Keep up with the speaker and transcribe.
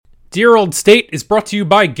Dear Old State is brought to you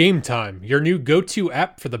by Game Time, your new go-to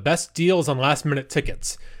app for the best deals on last-minute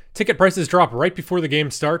tickets. Ticket prices drop right before the game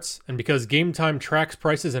starts, and because Game Time tracks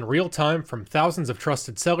prices in real time from thousands of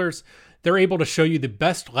trusted sellers, they're able to show you the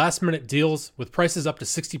best last-minute deals with prices up to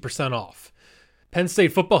 60% off. Penn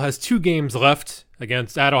State football has 2 games left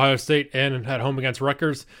at Ohio State and at home against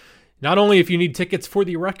Rutgers. Not only if you need tickets for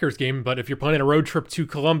the Rutgers game, but if you're planning a road trip to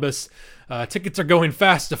Columbus, tickets are going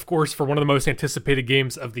fast, of course, for one of the most anticipated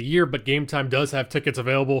games of the year, but Game Time does have tickets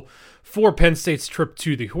available for Penn State's trip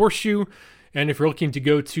to the Horseshoe. And if you're looking to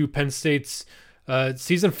go to Penn State's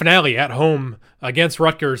season finale at home against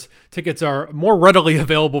Rutgers, tickets are more readily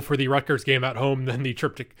available for the Rutgers game at home than the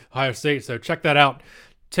trip to Ohio State, so check that out.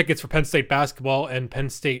 Tickets for Penn State basketball and Penn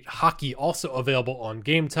State hockey also available on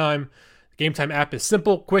Game Time. The Game Time app is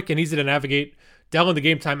simple, quick, and easy to navigate. Download the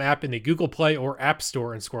Game Time app in the Google Play or App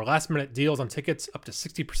Store and score last-minute deals on tickets up to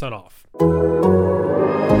 60% off.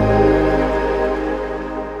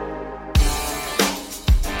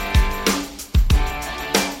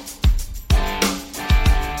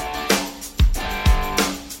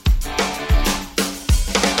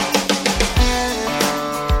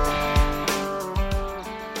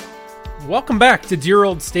 Welcome back to Dear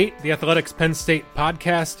Old State, the Athletics Penn State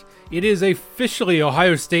podcast. It is officially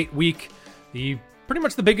Ohio State week, pretty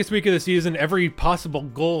much the biggest week of the season. Every possible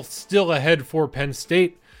goal still ahead for Penn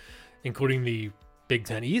State, including the Big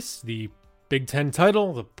Ten East, the Big Ten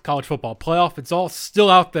title, the college football playoff. It's all still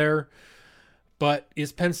out there. But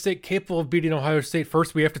is Penn State capable of beating Ohio State?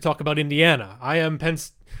 First, we have to talk about Indiana. I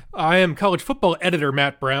am college football editor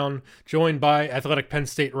Matt Brown, joined by Athletic Penn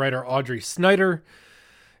State writer Audrey Snyder.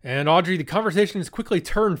 And Audrey, the conversation has quickly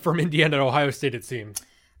turned from Indiana to Ohio State, it seems.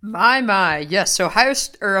 My. Yes, not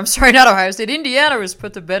Ohio State. Indiana was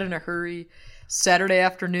put to bed in a hurry Saturday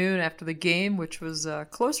afternoon after the game, which was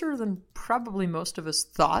closer than probably most of us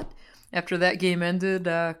thought. After that game ended,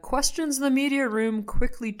 questions in the media room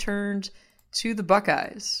quickly turned to the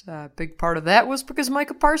Buckeyes. A big part of that was because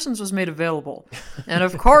Micah Parsons was made available. And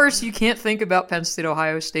of course, you can't think about Penn State,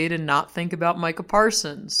 Ohio State and not think about Micah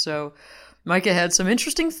Parsons. So Micah had some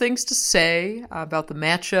interesting things to say about the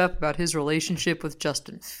matchup, about his relationship with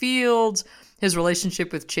Justin Fields, his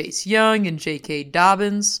relationship with Chase Young and J.K.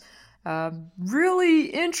 Dobbins. Really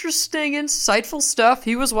interesting, insightful stuff.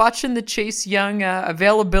 He was watching the Chase Young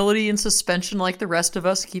availability and suspension like the rest of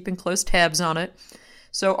us, keeping close tabs on it.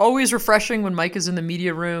 So always refreshing when Mike is in the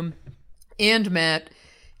media room. And Matt,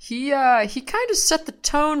 he kind of set the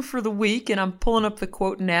tone for the week, and I'm pulling up the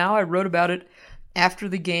quote now. I wrote about it after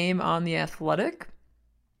the game on The Athletic.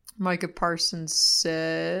 Micah Parsons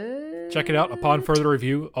said... Check it out. Upon further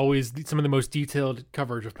review, always some of the most detailed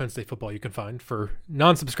coverage of Penn State football you can find. For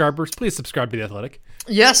non-subscribers, please subscribe to The Athletic.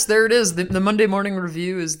 Yes, there it is. The Monday morning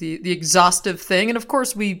review is the exhaustive thing. And of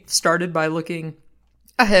course, we started by looking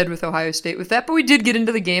ahead with Ohio State with that. But we did get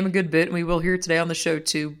into the game a good bit, and we will hear today on the show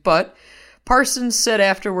too. But Parsons said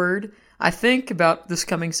afterward, I think about this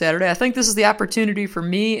coming Saturday, I think this is the opportunity for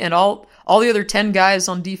me and all the other 10 guys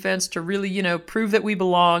on defense to really, prove that we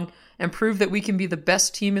belong and prove that we can be the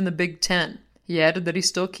best team in the Big Ten. He added that he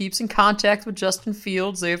still keeps in contact with Justin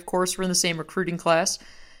Fields. They, of course, were in the same recruiting class.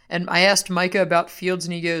 And I asked Micah about Fields,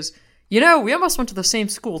 and he goes, we almost went to the same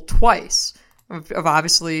school twice, of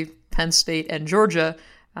obviously Penn State and Georgia.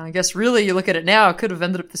 I guess really you look at it now, it could have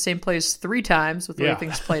ended up the same place 3 times with the way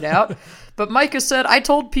things played out. But Micah said, I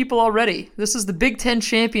told people already, this is the Big Ten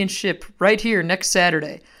championship right here next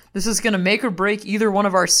Saturday. This is going to make or break either one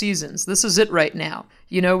of our seasons. This is it right now.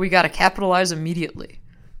 We got to capitalize immediately.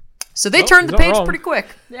 So they turned the page pretty quick.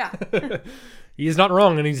 Yeah. He's not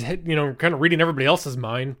wrong, and he's kind of reading everybody else's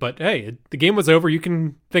mind. But hey, the game was over. You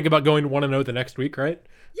can think about going 1-0 the next week, right?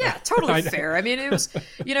 Yeah, totally fair. I mean, it was,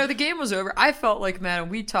 the game was over. I felt like, man,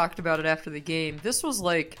 and we talked about it after the game, this was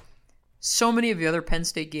like so many of the other Penn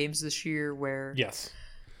State games this year where, yes,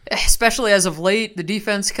 especially as of late, the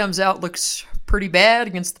defense comes out, looks pretty bad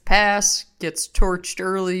against the pass, gets torched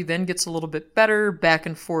early, then gets a little bit better, back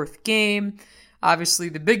and forth game. Obviously,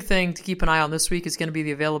 the big thing to keep an eye on this week is going to be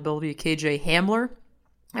the availability of KJ Hamler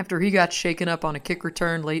after he got shaken up on a kick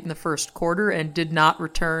return late in the first quarter and did not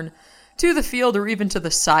return to the field or even to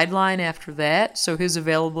the sideline after that. So his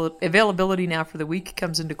availability now for the week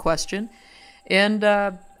comes into question. And,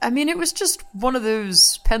 it was just one of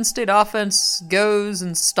those Penn State offense goes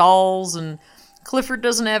and stalls, and Clifford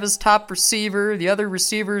doesn't have his top receiver. The other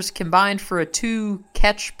receivers combined for a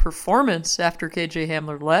 2-catch performance after KJ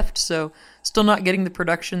Hamler left. So still not getting the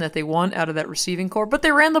production that they want out of that receiving corps. But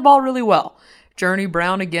they ran the ball really well. Journey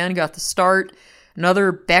Brown again got the start.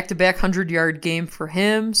 Another back-to-back 100-yard game for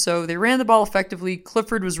him. So they ran the ball effectively.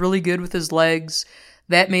 Clifford was really good with his legs.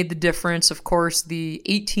 That made the difference. Of course, the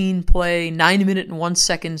 18-play, 9-minute and 1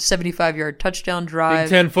 second, 75-yard touchdown drive. Big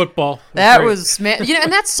Ten football. That was, man,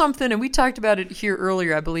 and that's something, and we talked about it here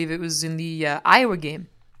earlier. I believe it was in the Iowa game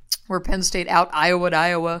where Penn State out-Iowa'd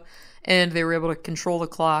Iowa, and they were able to control the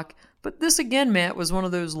clock. But this, again, Matt, was one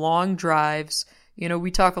of those long drives.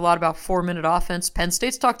 We talk a lot about 4-minute offense. Penn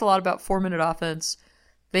State's talked a lot about 4-minute offense.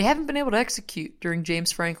 They haven't been able to execute during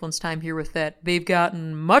James Franklin's time here with that. They've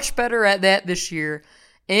gotten much better at that this year.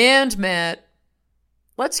 And, Matt,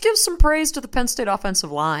 let's give some praise to the Penn State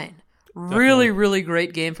offensive line. Definitely. Really, really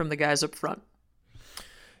great game from the guys up front.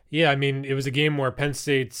 Yeah, I mean, it was a game where Penn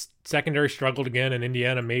State's secondary struggled again, and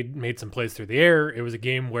Indiana made some plays through the air. It was a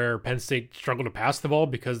game where Penn State struggled to pass the ball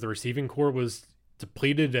because the receiving core was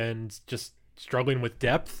depleted and just struggling with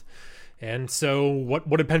depth. And so what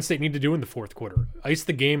did Penn State need to do in the fourth quarter? Ice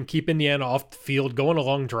the game, keep Indiana off the field, go on a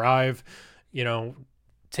long drive,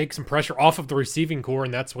 take some pressure off of the receiving core,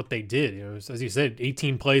 and that's what they did. As you said,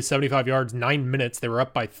 18 plays, 75 yards, 9 minutes. They were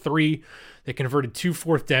up by 3. They converted 2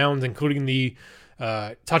 fourth downs, including the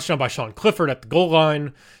touchdown by Sean Clifford at the goal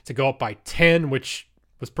line to go up by 10, which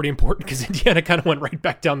was pretty important because Indiana kind of went right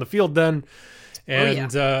back down the field then.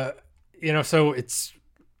 And, so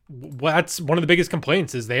that's one of the biggest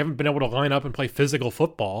complaints is they haven't been able to line up and play physical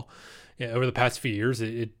football over the past few years.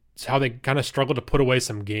 It's how they kind of struggle to put away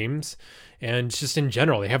some games. And just in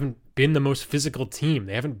general, they haven't been the most physical team.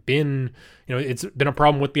 They haven't been, it's been a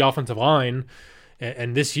problem with the offensive line.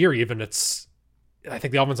 And this year even, I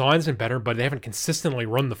think the offensive line's been better, but they haven't consistently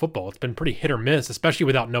run the football. It's been pretty hit or miss, especially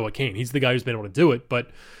without Noah Cain. He's the guy who's been able to do it.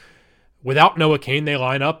 But without Noah Cain, they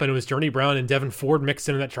line up, and it was Journey Brown and Devin Ford mixed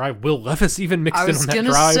in that drive. Will Levis even mixed in on that drive. I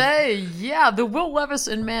was going to say, yeah, the Will Levis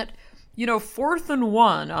and Matt, 4th and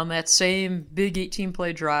 1 on that same big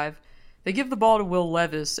 18-play drive. They give the ball to Will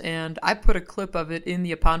Levis, and I put a clip of it in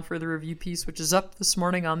the Upon Further Review piece, which is up this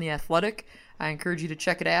morning on The Athletic. I encourage you to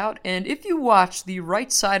check it out. And if you watch the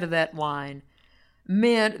right side of that line,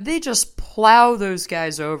 man, they just plow those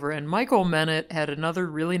guys over. And Michael Menet had another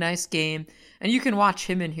really nice game. And you can watch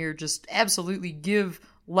him in here just absolutely give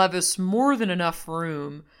Levis more than enough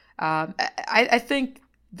room. I think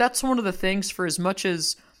that's one of the things, for as much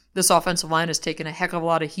as this offensive line has taken a heck of a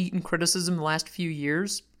lot of heat and criticism the last few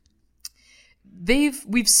years,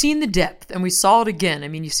 we've seen the depth, and we saw it again. I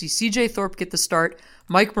mean, you see C.J. Thorpe get the start.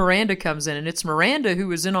 Mike Miranda comes in, and it's Miranda who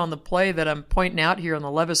was in on the play that I'm pointing out here on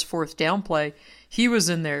the Levis 4th down play. He was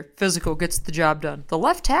in there, physical, gets the job done. The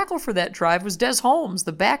left tackle for that drive was Des Holmes,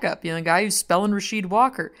 the backup, the guy who's spelling Rasheed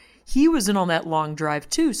Walker. He was in on that long drive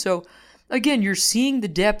too. So, again, you're seeing the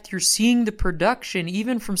depth, you're seeing the production,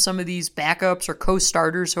 even from some of these backups or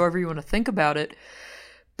co-starters, however you want to think about it.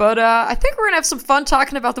 But I think we're going to have some fun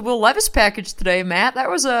talking about the Will Levis package today, Matt. That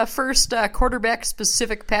was a first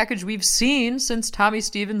quarterback-specific package we've seen since Tommy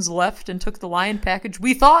Stevens left and took the Lion package,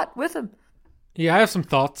 we thought, with him. Yeah, I have some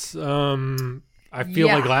thoughts. I feel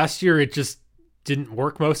like last year it just didn't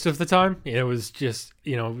work most of the time. It was just,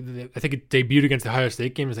 I think it debuted against the Ohio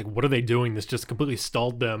State game. It's like, what are they doing? This just completely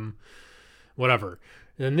stalled them, whatever.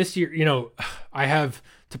 And then this year, I have,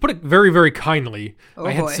 to put it very, very kindly,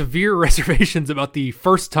 I had severe reservations about the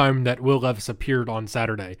first time that Will Levis appeared on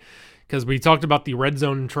Saturday. Because we talked about the red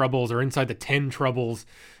zone troubles or inside the 10 troubles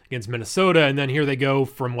against Minnesota. And then here they go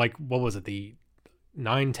from the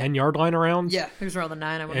 9-10 yard line around. Yeah, he was around the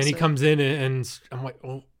 9. And he comes in and I'm like,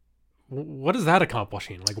 well, what is that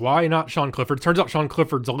accomplishing? Like, why not Sean Clifford? Turns out Sean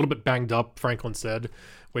Clifford's a little bit banged up, Franklin said,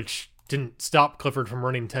 which didn't stop Clifford from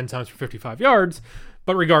running 10 times for 55 yards.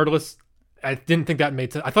 But regardless, I didn't think that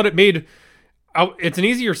made sense. I thought it made, it's an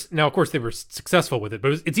easier, now of course they were successful with it,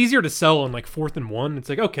 but it's easier to sell on 4th and 1. It's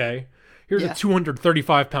like, okay, here's a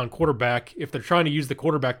 235-pound quarterback. If they're trying to use the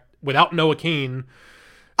quarterback without Noah Cain,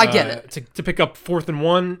 I get it. To pick up 4th and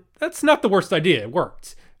 1, that's not the worst idea. It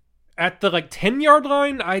worked. At the 10-yard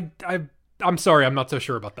line, I'm sorry, I'm not so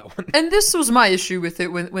sure about that one. And this was my issue with it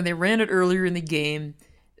when they ran it earlier in the game.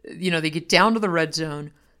 They get down to the red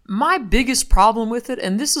zone. My biggest problem with it,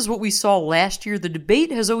 and this is what we saw last year, the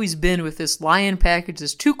debate has always been with this Lion package,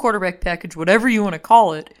 this 2-quarterback package, whatever you want to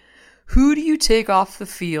call it, who do you take off the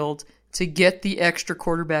field to get the extra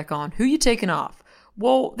quarterback on? Who you taking off?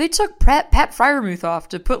 Well, they took Pat Freiermuth off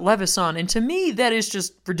to put Levis on, and to me, that is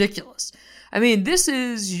just ridiculous. I mean, this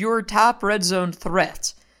is your top red zone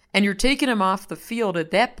threat, and you're taking him off the field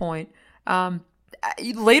at that point.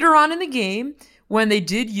 Later on in the game, when they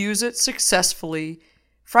did use it successfully,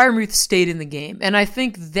 Freiermuth stayed in the game, and I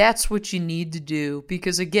think that's what you need to do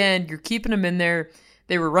because, again, you're keeping him in there.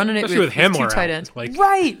 They were running it Especially with with two Hamler tight out, ends. like-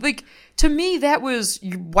 Right. Like, to me, that was,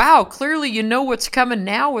 wow, clearly you know what's coming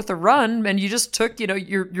now with a run, and you just took,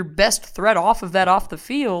 your best threat off the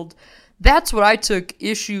field. That's what I took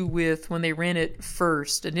issue with when they ran it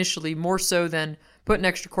first, initially, more so than putting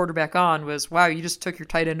extra quarterback on, was, wow, you just took your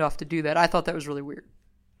tight end off to do that. I thought that was really weird.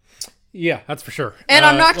 Yeah, that's for sure. And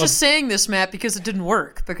I'm not just saying this, Matt, because it didn't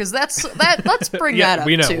work. Because let's bring Yeah, that up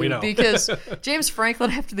we know, too. we know. Because James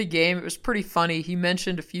Franklin, after the game, it was pretty funny. He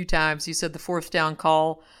mentioned a few times. He said the fourth down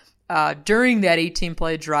call during that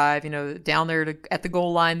 18-play drive. Down there at the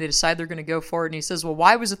goal line, they decide they're going to go for it. And he says, "Well,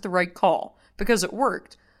 why was it the right call? Because it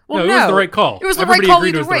worked." Well, no, it was the right call. It was the Everybody right call agreed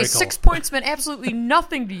it either was the way. right call. 6 points meant absolutely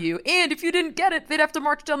nothing to you. And if you didn't get it, they'd have to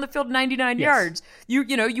march down the field 99 yards. You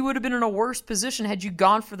would have been in a worse position had you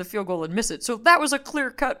gone for the field goal and missed it. So that was a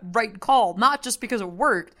clear-cut right call, not just because it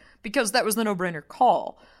worked, because that was the no-brainer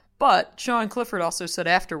call. But Sean Clifford also said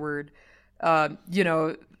afterward, the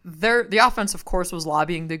offense, of course, was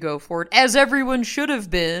lobbying to go for it, as everyone should have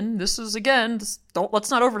been. This is, again,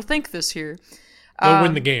 let's not overthink this here. Go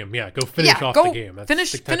win the game. Yeah, go finish off the game.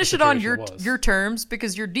 That's Finish it on your terms,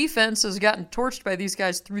 because your defense has gotten torched by these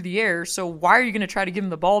guys through the air. So why are you going to try to give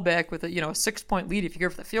them the ball back with a 6-point lead if you go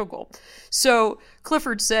for the field goal? So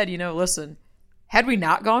Clifford said, listen, had we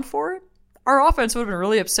not gone for it, our offense would have been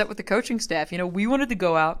really upset with the coaching staff. We wanted to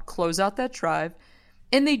go out, close out that drive,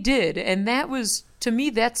 and they did. And that was, to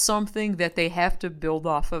me, that's something that they have to build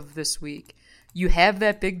off of this week. You have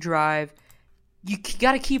that big drive. You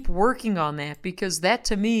got to keep working on that, because that,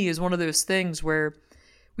 to me, is one of those things where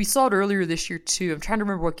we saw it earlier this year, too. I'm trying to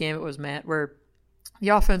remember what game it was, Matt, where the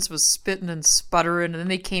offense was spitting and sputtering, and then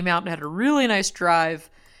they came out and had a really nice drive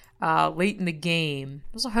late in the game.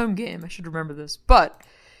 It was a home game. I should remember this. But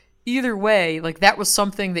either way, that was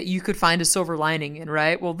something that you could find a silver lining in,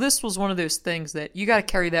 right? Well, this was one of those things that you got to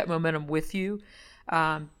carry that momentum with you.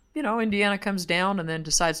 Indiana comes down and then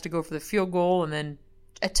decides to go for the field goal and then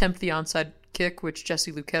attempt the onside kick, which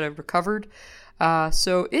Jesse Luketa recovered.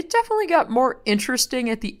 So it definitely got more interesting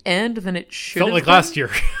at the end than it should have Felt like been. last year.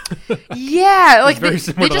 Yeah, very they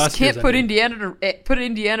similar to just last can't year's put ending.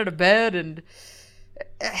 Indiana to bed. And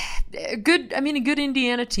a good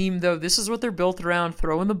Indiana team, though. This is what they're built around,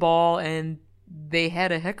 throwing the ball, and they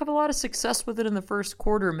had a heck of a lot of success with it in the first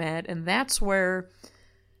quarter, Matt. And that's where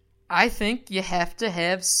I think you have to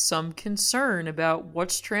have some concern about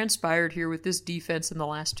what's transpired here with this defense in the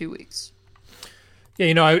last 2 weeks.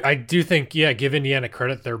 Yeah, I do think, give Indiana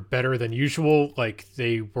credit. They're better than usual.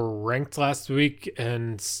 They were ranked last week,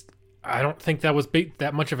 and I don't think that was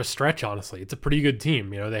that much of a stretch, honestly. It's a pretty good team.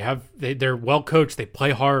 They're well coached. They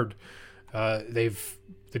play hard. They've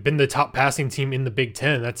been the top passing team in the Big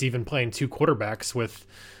Ten. That's even playing two quarterbacks with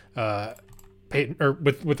Peyton, or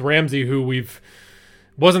with Ramsey, who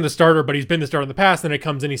wasn't the starter, but he's been the starter in the past. Then it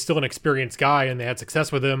comes in, he's still an experienced guy, and they had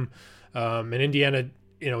success with him. And Indiana,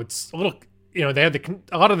 it's a little. They had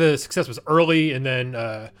a lot of the success was early, and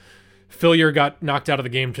then Fillier got knocked out of the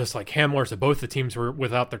game just like Hamler, so both the teams were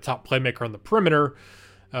without their top playmaker on the perimeter.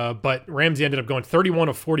 But Ramsey ended up going 31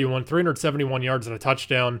 of 41, 371 yards and a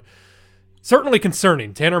touchdown. Certainly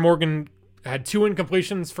concerning. Tanner Morgan had 2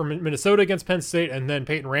 incompletions for Minnesota against Penn State, and then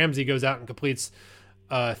Peyton Ramsey goes out and completes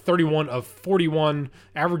 31 of 41,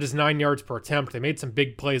 averages 9 yards per attempt. They made some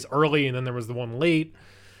big plays early, and then there was the one late.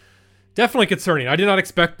 Definitely concerning. I did not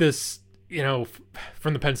expect this,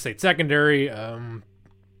 from the Penn State secondary.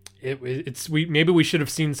 Maybe we should have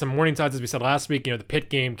seen some warning signs, as we said last week. The Pitt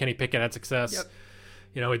game, Kenny Pickett had success.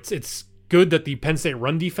 Yep. It's good that the Penn State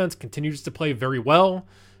run defense continues to play very well.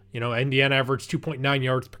 Indiana averaged 2.9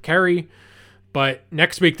 yards per carry, but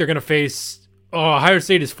next week they're going to face Ohio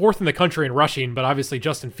State is 4th in the country in rushing, but obviously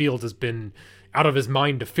Justin Fields has been out of his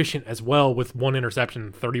mind deficient as well, with 1 interception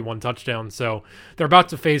and 31 touchdowns. So they're about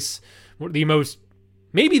to face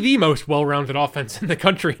maybe the most well-rounded offense in the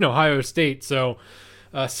country in Ohio State. So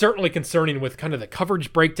certainly concerning with kind of the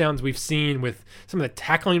coverage breakdowns we've seen, with some of the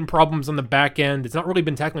tackling problems on the back end. It's not really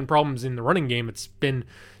been tackling problems in the running game. It's been,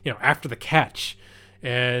 after the catch.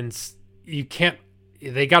 And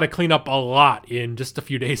they got to clean up a lot in just a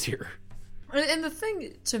few days here. And the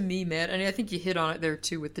thing to me, Matt, and I think you hit on it there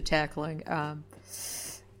too with the tackling.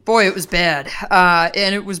 Boy, it was bad.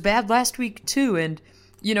 And it was bad last week too. And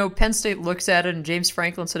Penn State looks at it, and James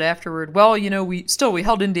Franklin said afterward, well, we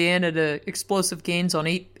held Indiana to explosive gains on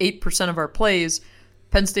 8% of our plays.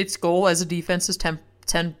 Penn State's goal as a defense is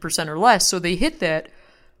 10% or less, so they hit that.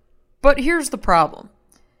 But here's the problem.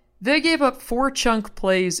 They gave up 4 chunk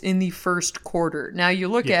plays in the first quarter. Now you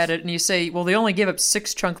look at it and you say, well, they only gave up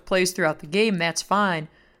 6 chunk plays throughout the game. That's fine.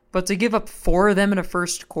 But to give up 4 of them in a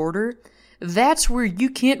first quarter, That's where you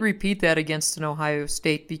can't repeat that against an Ohio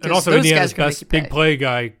State because and also those Indiana's guys are gonna best make you pay. big play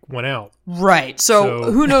guy went out. Right.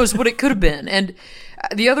 So who knows what it could have been. And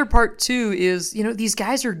the other part, too, is, these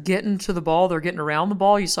guys are getting to the ball. They're getting around the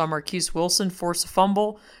ball. You saw Marquise Wilson force a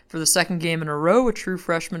fumble for the second game in a row. A true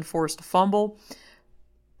freshman forced a fumble.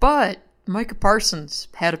 But Micah Parsons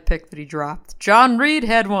had a pick that he dropped. John Reed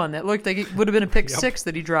had one that looked like it would have been a pick six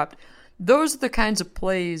that he dropped. Those are the kinds of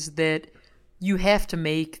plays that you have to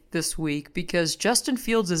make this week because Justin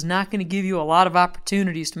Fields is not going to give you a lot of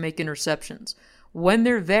opportunities to make interceptions. When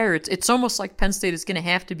they're there, it's almost like Penn State is going to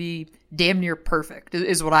have to be damn near perfect,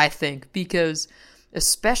 is what I think, because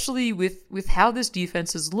especially with how this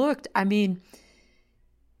defense has looked, I mean,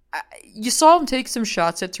 you saw them take some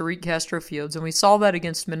shots at Tariq Castro Fields, and we saw that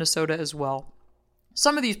against Minnesota as well.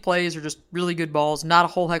 Some of these plays are just really good balls, not a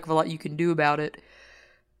whole heck of a lot you can do about it.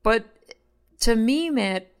 But to me,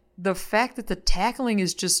 Matt, the fact that the tackling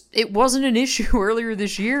is just, it wasn't an issue earlier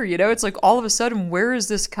this year, it's like all of a sudden, where has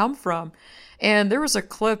this come from? And there was a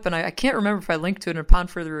clip, and I can't remember if I linked to it upon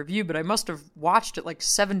further review, but I must have watched it like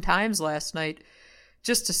 7 times last night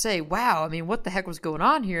just to say, wow, I mean, what the heck was going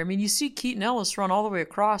on here? I mean, you see Keaton Ellis run all the way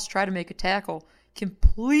across, try to make a tackle,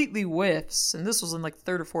 completely whiffs, and this was in like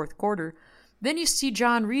third or fourth quarter. Then you see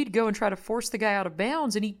John Reed go and try to force the guy out of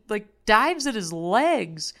bounds, and he like dives at his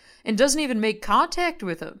legs and doesn't even make contact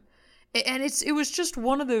with him. And it was just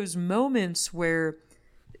one of those moments where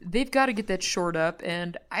they've got to get that shored up.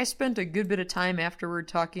 And I spent a good bit of time afterward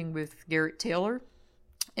talking with Garrett Taylor.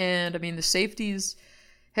 And, I mean, the safeties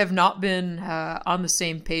have not been on the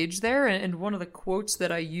same page there. And one of the quotes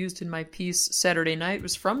that I used in my piece Saturday night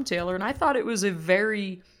was from Taylor. And I thought it was a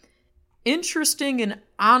very interesting and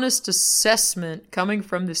honest assessment coming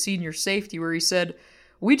from the senior safety where he said,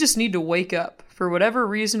 we just need to wake up. For whatever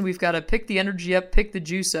reason, we've got to pick the energy up, pick the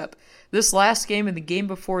juice up. This last game and the game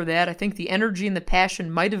before that, I think the energy and the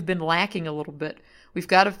passion might have been lacking a little bit. We've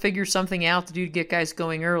got to figure something out to do to get guys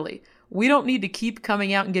going early. We don't need to keep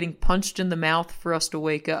coming out and getting punched in the mouth for us to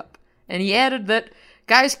wake up. And he added that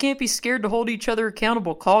guys can't be scared to hold each other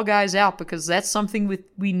accountable, call guys out, because that's something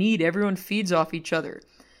we need. Everyone feeds off each other.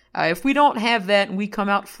 If we don't have that and we come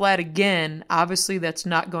out flat again, obviously that's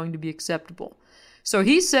not going to be acceptable. So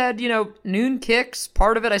he said, noon kicks,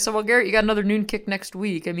 part of it. I said, well, Garrett, you got another noon kick next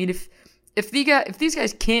week. I mean, if these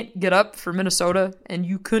guys can't get up for Minnesota and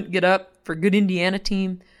you couldn't get up for a good Indiana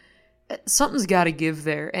team, something's got to give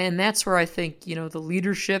there. And that's where I think, the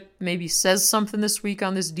leadership maybe says something this week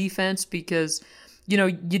on this defense because,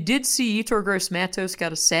 you did see Yetur Gross-Matos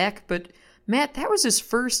got a sack, but Matt, that was his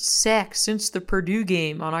first sack since the Purdue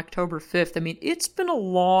game on October 5th. I mean, it's been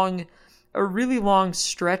a really long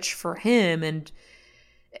stretch for him. And,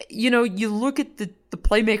 you look at the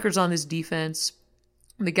playmakers on this defense,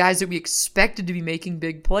 the guys that we expected to be making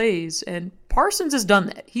big plays, and Parsons has done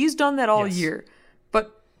that. He's done that all year.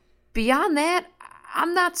 But beyond that,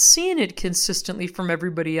 I'm not seeing it consistently from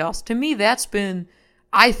everybody else. To me, that's been,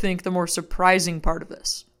 I think, the more surprising part of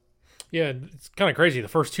this. Yeah, it's kind of crazy. The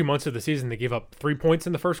first 2 months of the season, they gave up 3 points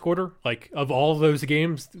in the first quarter. Like, of all of those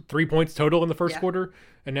games, 3 points total in the first quarter.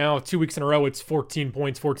 And now 2 weeks in a row, it's 14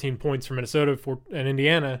 points from Minnesota and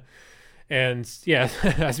Indiana. And yeah,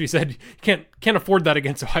 as we said, you can't afford that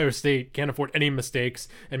against Ohio State. Can't afford any mistakes.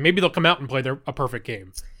 And maybe they'll come out and play a perfect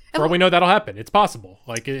game. For all we know, that'll happen. It's possible.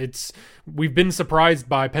 Like we've been surprised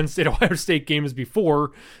by Penn State Ohio State games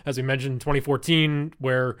before, as we mentioned in 2014,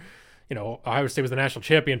 where Ohio State was the national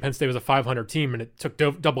champion. Penn State was a 500 team, and it took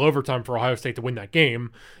double overtime for Ohio State to win that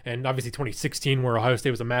game. And obviously 2016, where Ohio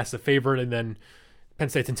State was a massive favorite, and then Penn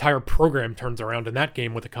State's entire program turns around in that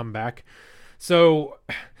game with a comeback. So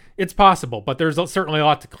it's possible, but there's certainly a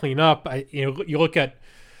lot to clean up. You look at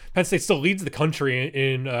Penn State still leads the country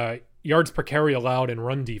in yards per carry allowed and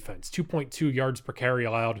run defense, 2.2 yards per carry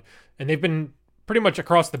allowed, and they've been pretty much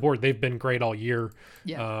across the board. They've been great all year.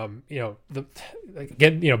 Yeah.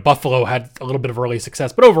 Buffalo had a little bit of early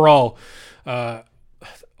success, but overall,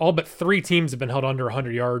 all but 3 teams have been held under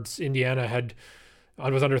 100 yards. Indiana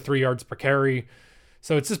was under 3 yards per carry.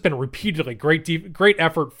 So it's just been repeatedly great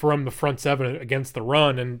effort from the front seven against the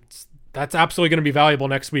run, and that's absolutely going to be valuable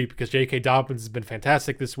next week because J.K. Dobbins has been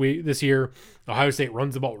fantastic this year. Ohio State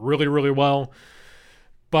runs the ball really, really well.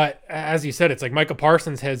 But as you said, it's like Micah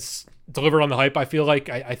Parsons has delivered on the hype. I feel like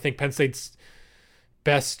I think Penn State's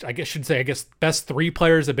best 3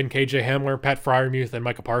 players have been KJ Hamler, Pat Freiermuth, and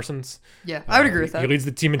Micah Parsons. Yeah, I would agree with that. He leads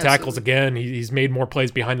the team in tackles again. He's made more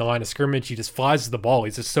plays behind the line of scrimmage. He just flies the ball.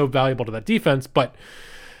 He's just so valuable to that defense. But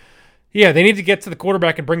yeah, they need to get to the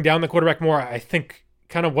quarterback and bring down the quarterback more. I think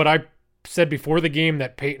kind of what I said before the game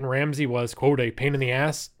that Peyton Ramsey was, quote, a pain in the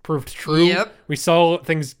ass, proved true. Yep. We saw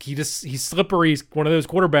things. He's slippery. He's one of those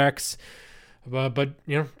quarterbacks. But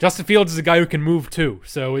Justin Fields is a guy who can move too.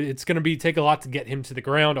 So it's going to take a lot to get him to the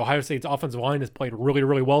ground. Ohio State's offensive line has played really,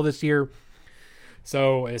 really well this year.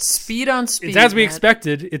 So it's speed on speed. It's as we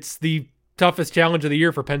expected. It's the toughest challenge of the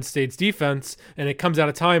year for Penn State's defense, and it comes at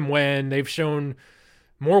a time when they've shown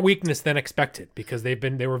more weakness than expected because they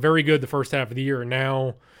were very good the first half of the year, and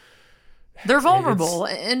now they're vulnerable.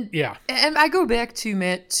 And I go back to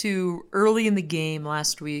Matt to early in the game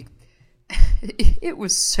last week. It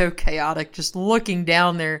was so chaotic just looking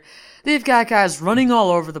down there. They've got guys running all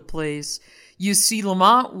over the place. You see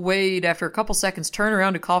Lamont Wade, after a couple seconds, turn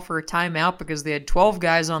around to call for a timeout because they had 12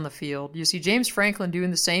 guys on the field. You see James Franklin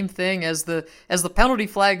doing the same thing as the penalty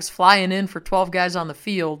flags flying in for 12 guys on the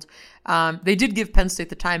field. They did give Penn State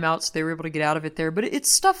the timeout, so they were able to get out of it there. But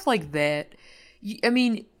it's stuff like that. I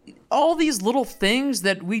mean, all these little things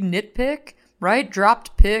that we nitpick, right?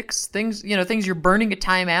 Dropped picks, things you're burning a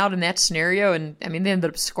timeout in that scenario. And, I mean, they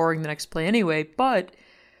ended up scoring the next play anyway. But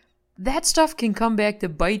that stuff can come back to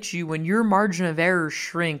bite you when your margin of error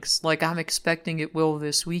shrinks like I'm expecting it will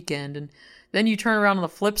this weekend. And then you turn around on the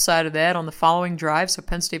flip side of that on the following drive, so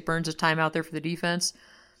Penn State burns a timeout there for the defense.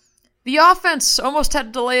 The offense almost had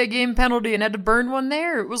to delay a game penalty and had to burn one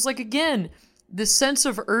there. It was like, again, the sense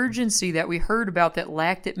of urgency that we heard about that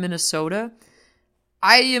lacked at Minnesota.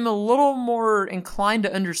 I am a little more inclined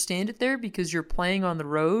to understand it there because you're playing on the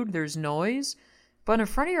road, there's noise. But in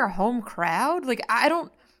front of your home crowd, like I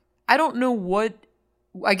don't know what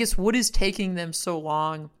is taking them so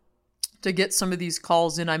long to get some of these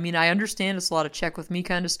calls in. I mean, I understand it's a lot of check with me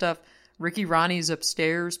kind of stuff. Ricky Ronnie's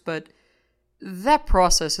upstairs, but that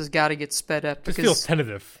process has got to get sped up. It feels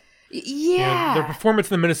tentative. Yeah. Their performance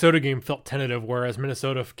in the Minnesota game felt tentative, whereas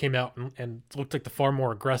Minnesota came out and looked like the far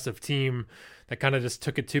more aggressive team that kind of just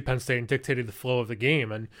took it to Penn State and dictated the flow of the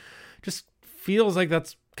game. And just feels like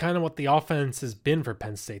that's kind of what the offense has been for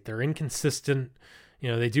Penn State. They're inconsistent.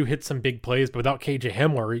 They do hit some big plays, but without KJ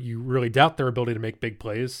Hamler, you really doubt their ability to make big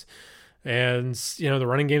plays. And, the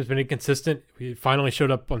running game's been inconsistent. We finally showed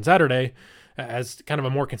up on Saturday as kind of a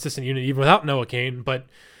more consistent unit, even without Noah Cain. But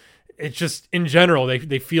it's just, in general,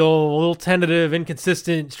 they feel a little tentative,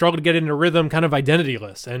 inconsistent, struggle to get into rhythm, kind of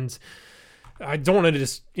identityless. And I don't want to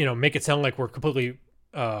just, make it sound like we're completely,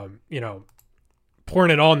 pouring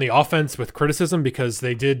it on the offense with criticism because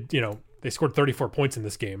they did, they scored 34 points in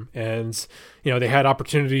this game, and they had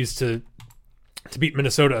opportunities to beat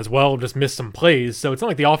Minnesota as well, just missed some plays. So it's not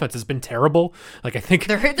like the offense has been terrible. Like I think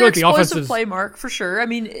they're like explosive play mark for sure. I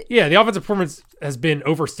mean, the offensive performance has been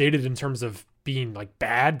overstated in terms of being like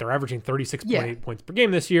bad. They're averaging 36.8 points per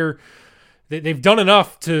game this year. They've done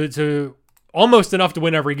enough to almost enough to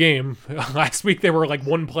win every game. Last week they were like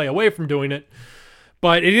one play away from doing it,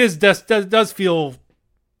 but it does feel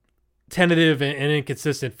tentative and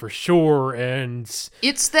inconsistent for sure, and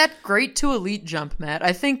it's that great to elite jump, Matt.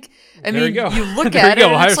 I think. I mean, you look at it,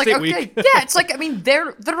 and it's like, okay, yeah, it's like, I mean, they're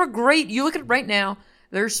a great. You look at it right now.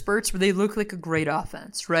 There's spurts where they look like a great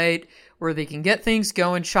offense, right? Where they can get things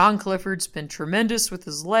going. Sean Clifford's been tremendous with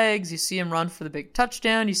his legs. You see him run for the big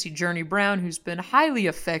touchdown. You see Journey Brown, who's been highly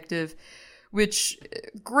effective. Which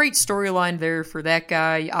great storyline there for that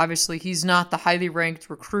guy. Obviously, he's not the highly ranked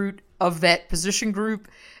recruit of that position group.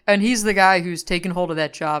 And he's the guy who's taken hold of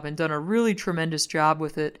that job and done a really tremendous job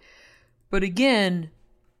with it. But again,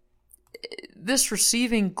 this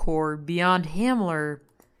receiving core beyond Hamler,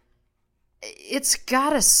 it's got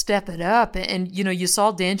to step it up. And, you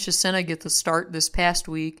saw Dan Chisena get the start this past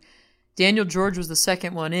week. Daniel George was the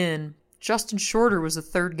second one in. Justin Shorter was the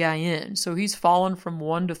third guy in. So he's fallen from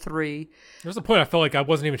 1 to 3. There's a point I felt like I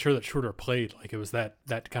wasn't even sure that Shorter played. Like it was that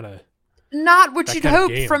kind of... Not what you'd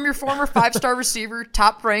hope from your former 5-star receiver,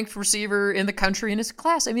 top-ranked receiver in the country in his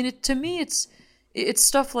class. I mean, to me, it's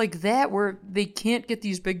stuff like that where they can't get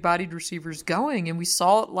these big-bodied receivers going, and we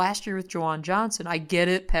saw it last year with Juwan Johnson. I get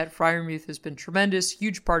it. Pat Freiermuth has been tremendous,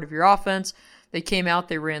 huge part of your offense. They came out,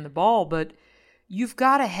 they ran the ball, but you've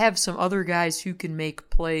got to have some other guys who can make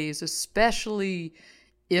plays, especially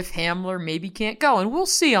if Hamler maybe can't go, and we'll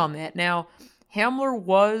see on that. Now, Hamler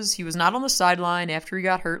was not on the sideline after he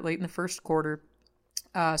got hurt late in the first quarter.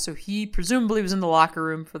 So he presumably was in the locker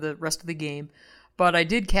room for the rest of the game. But I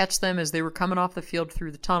did catch them as they were coming off the field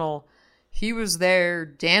through the tunnel. He was there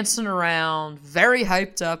dancing around, very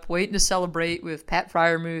hyped up, waiting to celebrate with Pat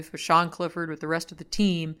Freiermuth, with Sean Clifford, with the rest of the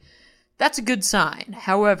team. That's a good sign.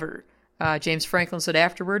 However, James Franklin said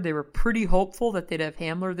afterward they were pretty hopeful that they'd have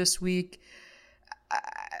Hamler this week.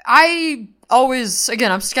 I always,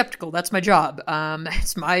 again, I'm skeptical. That's my job.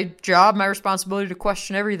 It's my job, my responsibility to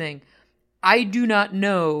question everything. I do not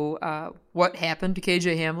know what happened to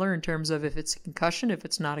KJ Hamler in terms of if it's a concussion, if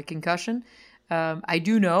it's not a concussion. I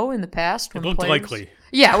do know in the past when it looked likely.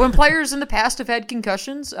 Yeah, when players in the past have had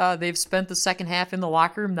concussions, they've spent the second half in the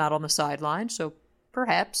locker room, not on the sideline. So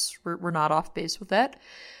perhaps we're not off base with that.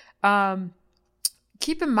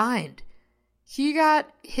 Keep in mind, he got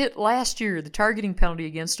hit last year. The targeting penalty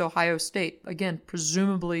against Ohio State, again,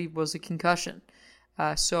 presumably was a concussion.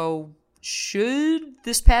 So should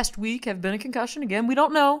this past week have been a concussion? Again, we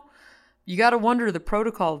don't know. You got to wonder the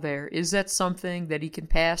protocol there. Is that something that he can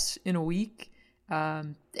pass in a week?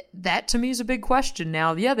 That to me is a big question.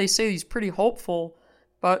 Now, yeah, they say he's pretty hopeful,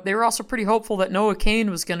 but they were also pretty hopeful that Noah Cain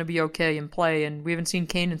was going to be okay and play, and we haven't seen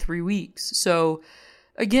Cain in 3 weeks. So,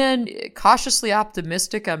 again, cautiously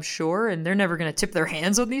optimistic, I'm sure, and they're never going to tip their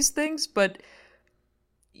hands on these things, but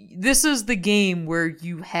this is the game where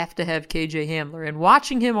you have to have KJ Hamler. And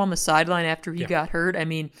watching him on the sideline after he got hurt, I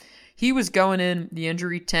mean, he was going in the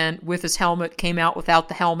injury tent with his helmet, came out without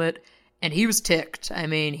the helmet, and he was ticked. I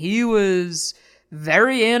mean, he was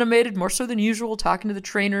very animated, more so than usual, talking to the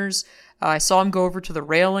trainers. I saw him go over to the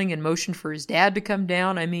railing and motion for his dad to come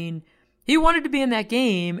down. I mean, he wanted to be in that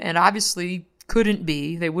game and obviously couldn't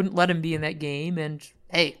be. They wouldn't let him be in that game. And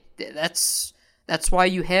hey, that's why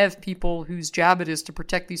you have people whose job it is to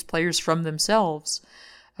protect these players from themselves.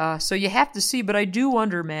 So you have to see, but I do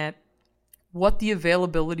wonder, Matt, what the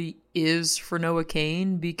availability is for Noah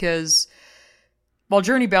Cain, because while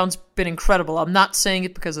Journey Bound's been incredible, I'm not saying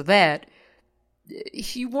it because of that.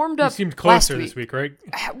 He warmed up. He seemed closer this week, right?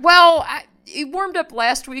 Well, he warmed up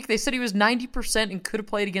last week. They said he was 90% and could have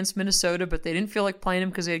played against Minnesota, but they didn't feel like playing him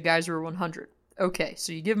because they had guys who were 100. Okay,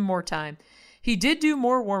 so you give him more time. He did do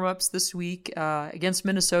more warm-ups this week. Against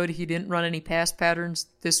Minnesota, he didn't run any pass patterns.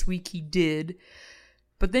 This week he did.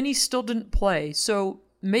 But then he still didn't play. So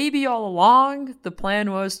maybe all along the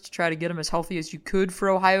plan was to try to get him as healthy as you could for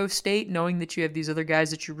Ohio State, knowing that you have these other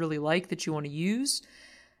guys that you really like that you want to use.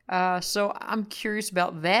 So I'm curious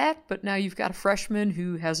about that, but now you've got a freshman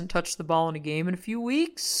who hasn't touched the ball in a game in a few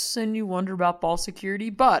weeks, and you wonder about ball security.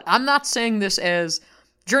 But I'm not saying this as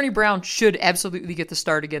Journey Brown should absolutely get the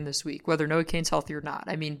start again this week, whether Noah Cain's healthy or not.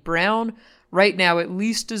 I mean, Brown right now at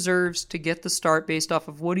least deserves to get the start based off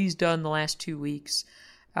of what he's done the last 2 weeks.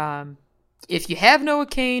 If you have Noah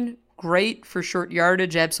Cain, great for short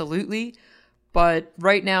yardage, absolutely. But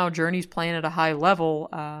right now, Journey's playing at a high level,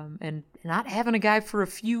 and not having a guy for a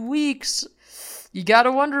few weeks, you got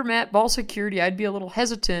to wonder, Matt, ball security, I'd be a little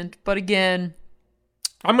hesitant. But again,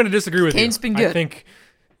 I'm going to disagree with Cain's you. Been good. I think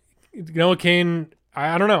Noah Cain,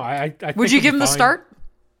 I don't know. I think would you give him the start?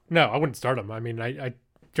 No, I wouldn't start him. I mean,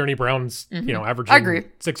 Journey Brown's, averaging I agree.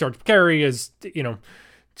 6 yards per carry is,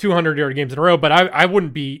 200-yard games in a row. But I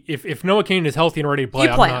wouldn't be, if Noah Cain is healthy and ready to play,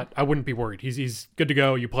 I wouldn't be worried. He's good to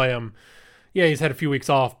go. You play him. Yeah, he's had a few weeks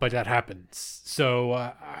off, but that happens.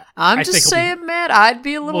 So I'm just saying, Matt, I'd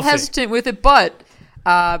be a little hesitant with it, but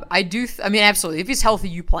I do. I mean, absolutely. If he's healthy,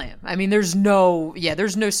 you play him. I mean, there's no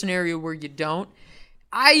scenario where you don't.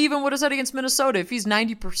 I even would have said against Minnesota, if he's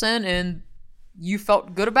 90% and you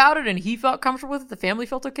felt good about it and he felt comfortable with it, the family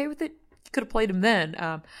felt okay with it, you could have played him then.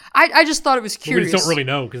 I just thought it was curious. We just don't really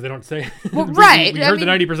know because they don't say. Well, right. we heard the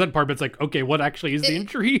 90% part, but it's like, okay, what actually is the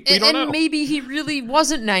injury? We don't know. And maybe he really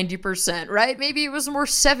wasn't 90%, right? Maybe it was more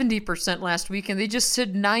 70% last week, and they just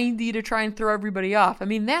said 90 to try and throw everybody off. I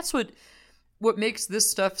mean, that's what makes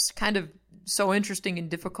this stuff kind of so interesting and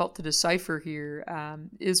difficult to decipher here,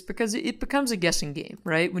 is because it becomes a guessing game,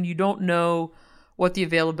 right? When you don't know what the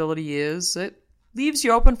availability is, it leaves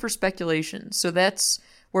you open for speculation. So that's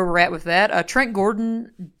where we're at with that. Trent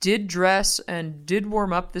Gordon did dress and did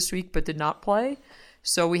warm up this week, but did not play.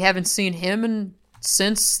 So we haven't seen him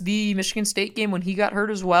since the Michigan State game when he got hurt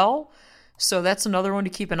as well. So that's another one to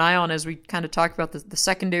keep an eye on as we kind of talk about the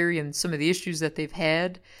secondary and some of the issues that they've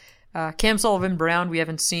had. Cam Sullivan-Brown we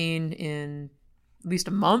haven't seen in at least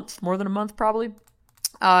a month, more than a month probably.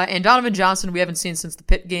 And Donovan Johnson we haven't seen since the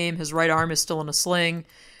Pitt game. His right arm is still in a sling.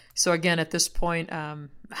 So again, at this point,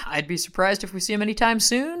 I'd be surprised if we see him anytime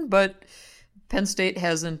soon, but Penn State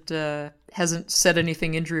hasn't said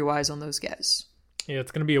anything injury-wise on those guys. Yeah,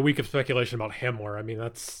 it's going to be a week of speculation about Hamler. I mean,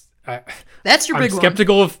 that's your big one. I'm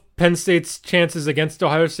skeptical of Penn State's chances against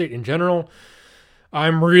Ohio State in general.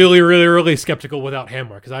 I'm really, really, really skeptical without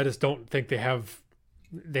Hamler because I just don't think they have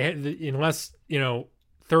unless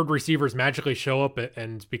third receivers magically show up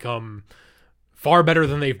and become far better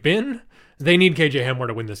than they've been. They need KJ Hamler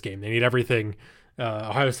to win this game. They need everything.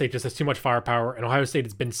 Ohio State just has too much firepower, and Ohio State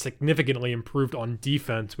has been significantly improved on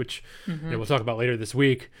defense, which we'll talk about later this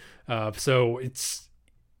week. So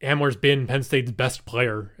Hamler's been Penn State's best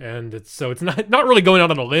player, and it's not really going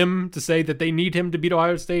out on a limb to say that they need him to beat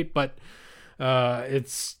Ohio State, but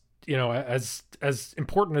it's as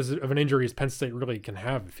important of an injury as Penn State really can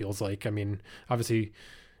have. It feels like. I mean, obviously,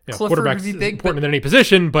 quarterback's important than any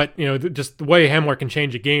position, but just the way Hamler can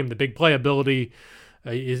change a game, the big play ability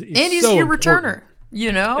is and he's so your important. Returner.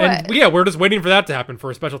 And we're just waiting for that to happen for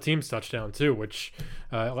a special teams touchdown too. Which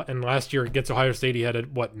and last year against Ohio State, he had a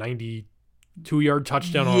 92-yard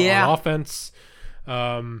touchdown on offense.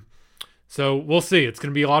 So we'll see. It's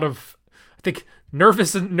going to be a lot of, I think,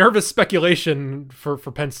 nervous speculation for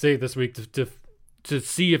Penn State this week to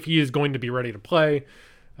see if he is going to be ready to play.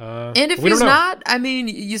 And if he's not,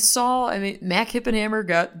 you saw, Mac Hippenhammer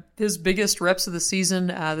got his biggest reps of the season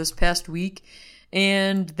this past week,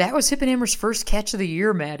 and that was Hippenhammer's first catch of the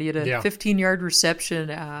year, Matt. He had a 15-yard reception.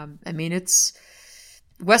 It's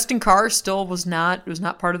Weston Carr still was not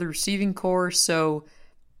part of the receiving corps, so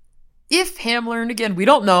if Hamler, and again, we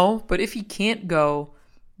don't know, but if he can't go,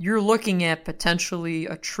 you're looking at potentially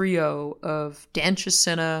a trio of Dan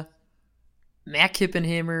Chisena, Mac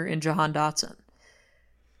Hippenhammer, and Jahan Dotson.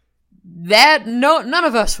 None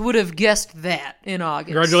of us would have guessed that in August.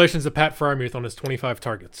 Congratulations to Pat Freiermuth on his 25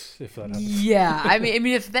 targets, if that happens. Yeah,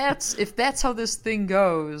 if that's how this thing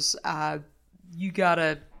goes, you're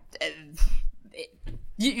gonna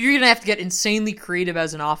have to get insanely creative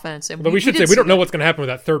as an offense. And but we should say we don't know what's gonna happen with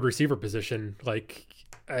that third receiver position. Like,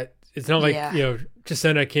 it's not like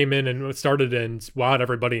Chisena came in and started and wowed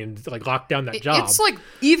everybody and locked down that job. It's like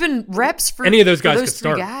even reps for any of those guys could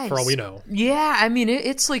start guys. For all we know. Yeah,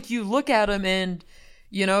 it's like you look at them and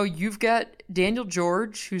you've got Daniel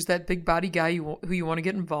George, who's that big body guy who you want to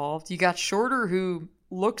get involved. You got Shorter, who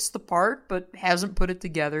looks the part but hasn't put it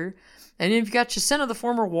together, and then you've got Chisena, the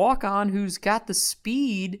former walk-on, who's got the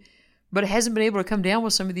speed but hasn't been able to come down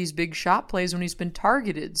with some of these big shot plays when he's been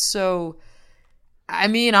targeted. So,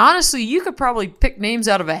 honestly, you could probably pick names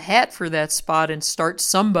out of a hat for that spot and start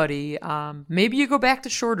somebody. Maybe you go back to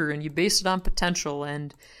Shorter and you base it on potential,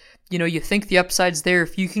 and you think the upside's there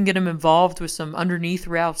if you can get him involved with some underneath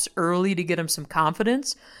routes early to get him some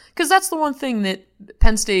confidence. Because that's the one thing that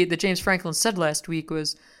that James Franklin said last week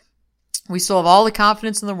was, we still have all the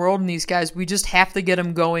confidence in the world in these guys. We just have to get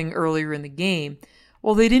them going earlier in the game.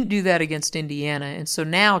 Well, they didn't do that against Indiana, and so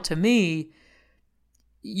now, to me,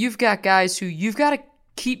 you've got guys who you've got to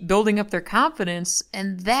keep building up their confidence,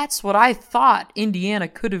 and that's what I thought Indiana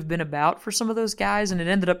could have been about for some of those guys, and it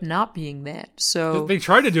ended up not being that. So they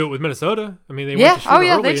tried to do it with Minnesota. They went to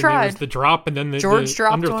early, they tried. And it was the drop, and then the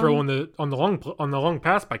underthrow on the long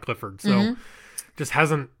pass by Clifford. So it just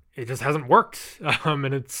hasn't worked,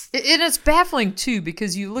 and it's baffling too,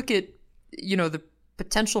 because you look at the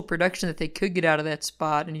potential production that they could get out of that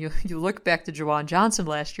spot, and you look back to Juwan Johnson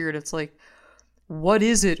last year, and it's like, what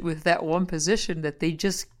is it with that one position that they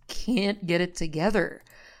just can't get it together?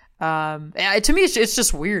 To me, it's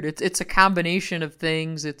just weird. It's a combination of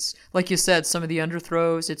things. It's, like you said, some of the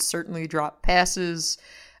underthrows. It's certainly dropped passes.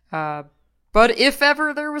 But if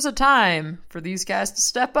ever there was a time for these guys to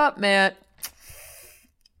step up, Matt,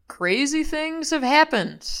 crazy things have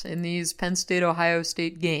happened in these Penn State-Ohio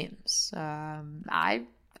State games. I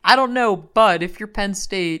don't know, but if you're Penn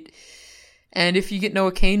State, and if you get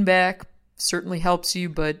Noah Cain back, certainly helps you,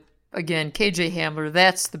 but again, KJ Hamler,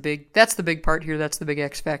 that's the big part here. That's the big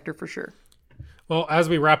X factor for sure. Well, as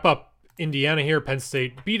we wrap up Indiana here, Penn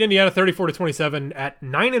State beat Indiana 34-27 at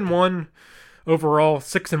 9-1 overall,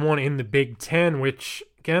 6-1 in the Big Ten, which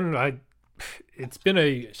again, it's been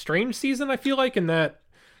a strange season, I feel like, in that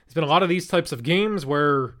it's been a lot of these types of games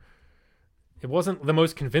where it wasn't the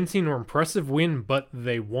most convincing or impressive win, but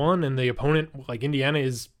they won, and the opponent, like Indiana,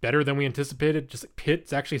 is better than we anticipated. Just like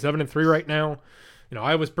Pitt's actually 7-3 right now.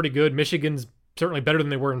 Iowa's pretty good. Michigan's certainly better than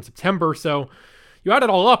they were in September. So you add it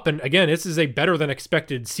all up, and again, this is a better than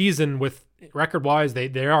expected season with record-wise.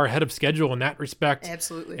 They are ahead of schedule in that respect.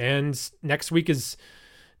 Absolutely. And next week is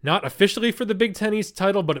not officially for the Big Ten East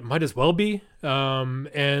title, but it might as well be. So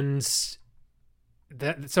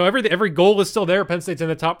every goal is still there. Penn State's in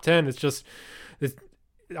the top 10. It's just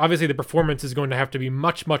obviously the performance is going to have to be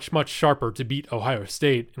much, much, much sharper to beat Ohio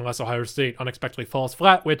State, unless Ohio State unexpectedly falls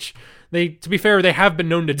flat, which to be fair, they have been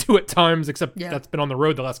known to do at times, except that's been on the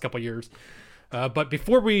road the last couple of years. But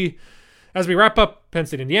as we wrap up Penn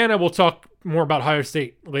State, Indiana, we'll talk more about Ohio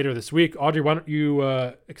State later this week. Audrey, why don't you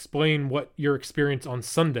explain what your experience on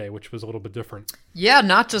Sunday, which was a little bit different? Yeah,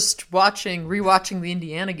 not just rewatching the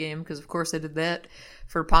Indiana game, because of course I did that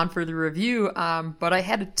for Upon Further Review, but I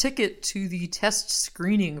had a ticket to the test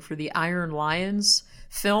screening for the Iron Lions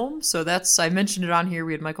film. So I mentioned it on here.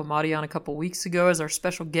 We had Michael Motti on a couple weeks ago as our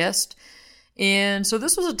special guest. And so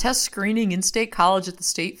this was a test screening in State College at the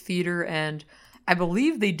State Theater, and I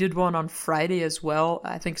believe they did one on Friday as well.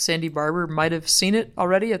 I think Sandy Barber might have seen it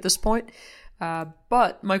already at this point.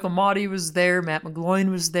 But Michael Mauti was there, Matt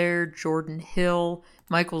McGloin was there, Jordan Hill,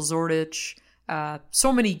 Michael Zordich,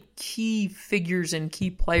 so many key figures and key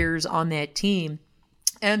players on that team.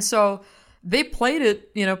 And so they played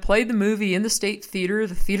it, played the movie in the State Theater.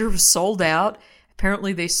 The theater was sold out.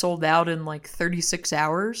 Apparently they sold out in like 36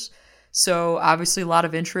 hours. So obviously a lot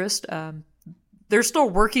of interest. They're still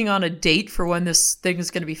working on a date for when this thing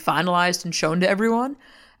is going to be finalized and shown to everyone.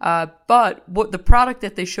 But what the product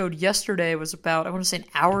that they showed yesterday was about, I want to say, an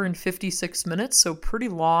hour and 56 minutes, so pretty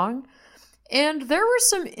long. And there were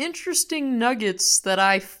some interesting nuggets that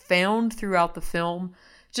I found throughout the film.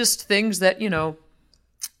 Just things that,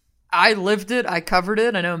 I lived it, I covered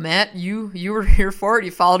it. I know, Matt, you were here for it.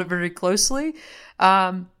 You followed it very closely.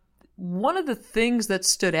 One of the things that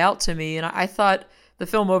stood out to me, and I thought the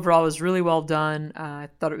film overall was really well done. I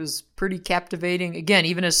thought it was pretty captivating. Again,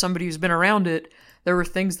 even as somebody who's been around it, there were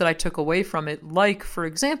things that I took away from it. Like, for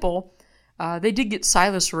example, they did get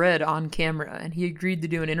Silas Redd on camera, and he agreed to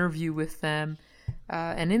do an interview with them.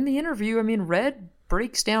 And in the interview, Redd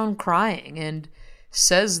breaks down crying and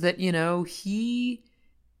says that, he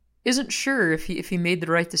isn't sure if he made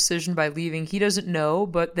the right decision by leaving. He doesn't know,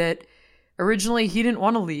 but that originally he didn't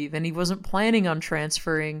want to leave, and he wasn't planning on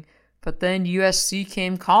transferring. But then USC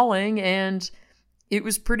came calling, and it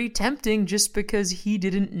was pretty tempting just because he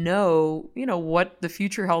didn't know, what the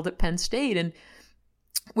future held at Penn State. And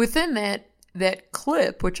within that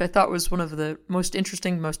clip, which I thought was one of the most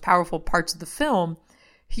interesting, most powerful parts of the film,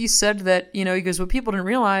 he said that, he goes, what people didn't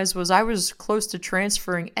realize was I was close to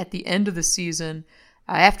transferring at the end of the season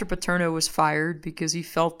after Paterno was fired because he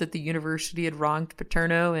felt that the university had wronged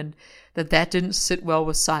Paterno and that didn't sit well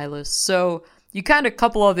with Silas. So you kind of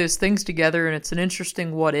couple all those things together, and it's an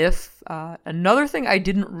interesting what if. Another thing I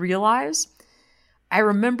didn't realize, I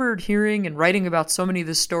remembered hearing and writing about so many of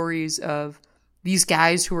the stories of these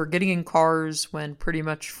guys who were getting in cars when pretty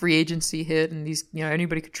much free agency hit, and these,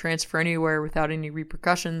 anybody could transfer anywhere without any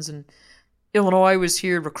repercussions. And Illinois was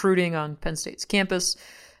here recruiting on Penn State's campus.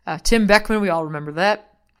 Tim Beckman, we all remember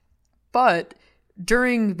that. But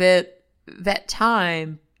during that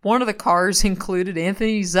time, one of the cars included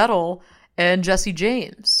Anthony Zettel and Jesse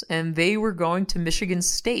James, and they were going to Michigan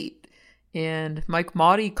State. And Mike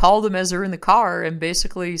Mauti called him as they're in the car and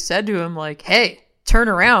basically said to him, like, hey, turn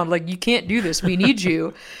around. Like, you can't do this. We need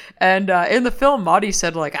you. And in the film, Mauti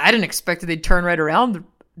said, like, I didn't expect that they'd turn right around,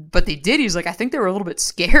 but they did. He's like, I think they were a little bit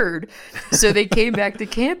scared. So they came back to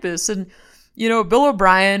campus. And, Bill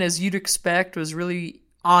O'Brien, as you'd expect, was really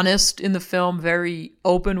honest in the film, very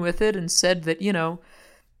open with it, and said that,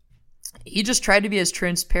 he just tried to be as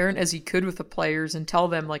transparent as he could with the players and tell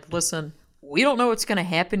them, like, listen, we don't know what's going to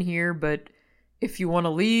happen here, but if you want to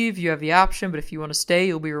leave, you have the option, but if you want to stay,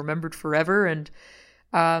 you'll be remembered forever. And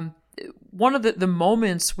one of the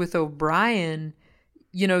moments with O'Brien,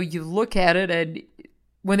 you look at it, and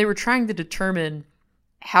when they were trying to determine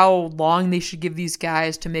how long they should give these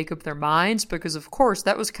guys to make up their minds, because, of course,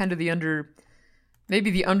 that was kind of the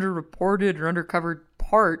underreported or undercovered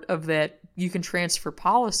part of that you can transfer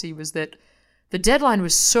policy, was that the deadline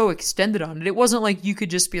was so extended on it. It wasn't like you could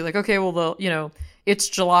just be like, okay, well, it's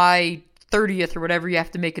July 30th or whatever, you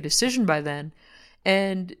have to make a decision by then.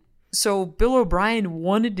 And so Bill O'Brien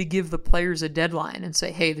wanted to give the players a deadline and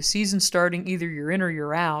say, hey, the season's starting, either you're in or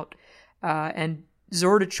you're out. And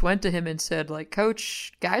Zordich went to him and said, like,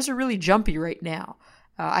 Coach, guys are really jumpy right now.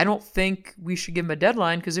 I don't think we should give them a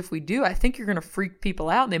deadline, because if we do, I think you're going to freak people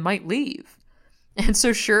out and they might leave. And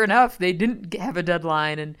so sure enough, they didn't have a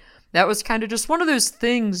deadline. And that was kind of just one of those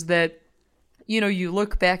things that, you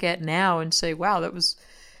look back at now and say, wow, that was,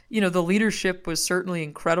 the leadership was certainly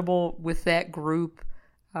incredible with that group.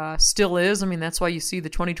 Still is. That's why you see the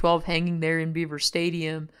 2012 hanging there in Beaver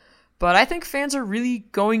Stadium. But I think fans are really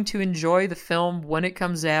going to enjoy the film when it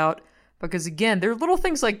comes out, because, again, there are little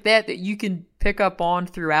things like that you can pick up on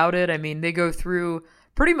throughout it. They go through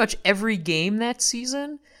pretty much every game that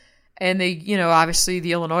season. And they, obviously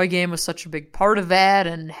the Illinois game was such a big part of that,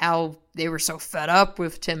 and how they were so fed up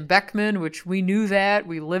with Tim Beckman, which we knew that,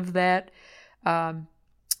 we lived that.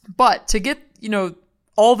 But to get,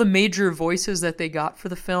 all the major voices that they got for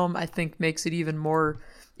the film, I think makes it even more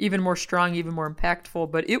strong, even more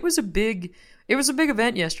impactful. But it was a big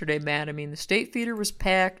event yesterday, Matt. The State Theater was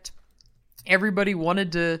packed. Everybody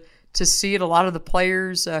wanted to see it. A lot of the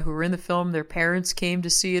players who were in the film, their parents came to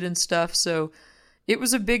see it and stuff. So it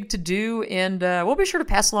was a big to-do, and we'll be sure to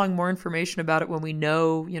pass along more information about it when we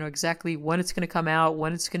know, exactly when it's going to come out,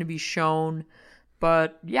 when it's going to be shown.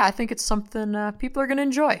 But yeah, I think it's something people are going to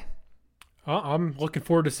enjoy. I'm looking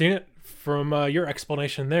forward to seeing it from your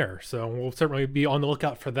explanation there. So we'll certainly be on the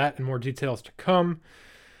lookout for that and more details to come.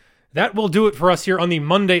 That will do it for us here on the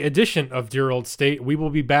Monday edition of Dear Old State. We will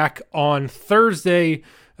be back on Thursday.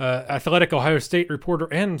 Athletic Ohio State reporter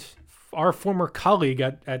and our former colleague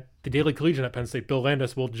at the Daily Collegian at Penn State, Bill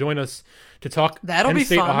Landis, will join us to talk That'll Penn be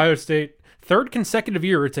State, fun. Ohio State. Third consecutive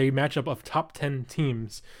year, it's a matchup of top 10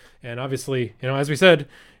 teams. And obviously, as we said,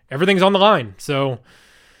 everything's on the line. So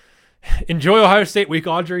enjoy Ohio State week,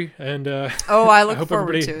 Audrey. And I look hope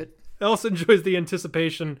forward everybody to it. else enjoys the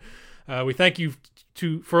anticipation. We thank you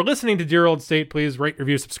for listening to Dear Old State. Please rate,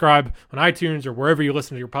 review, subscribe on iTunes or wherever you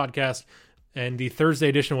listen to your podcast. And the Thursday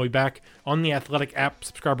edition will be back on the Athletic app,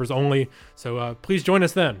 subscribers only. So please join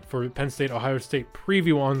us then for Penn State, Ohio State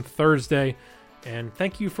preview on Thursday. And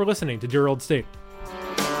thank you for listening to Dear Old State.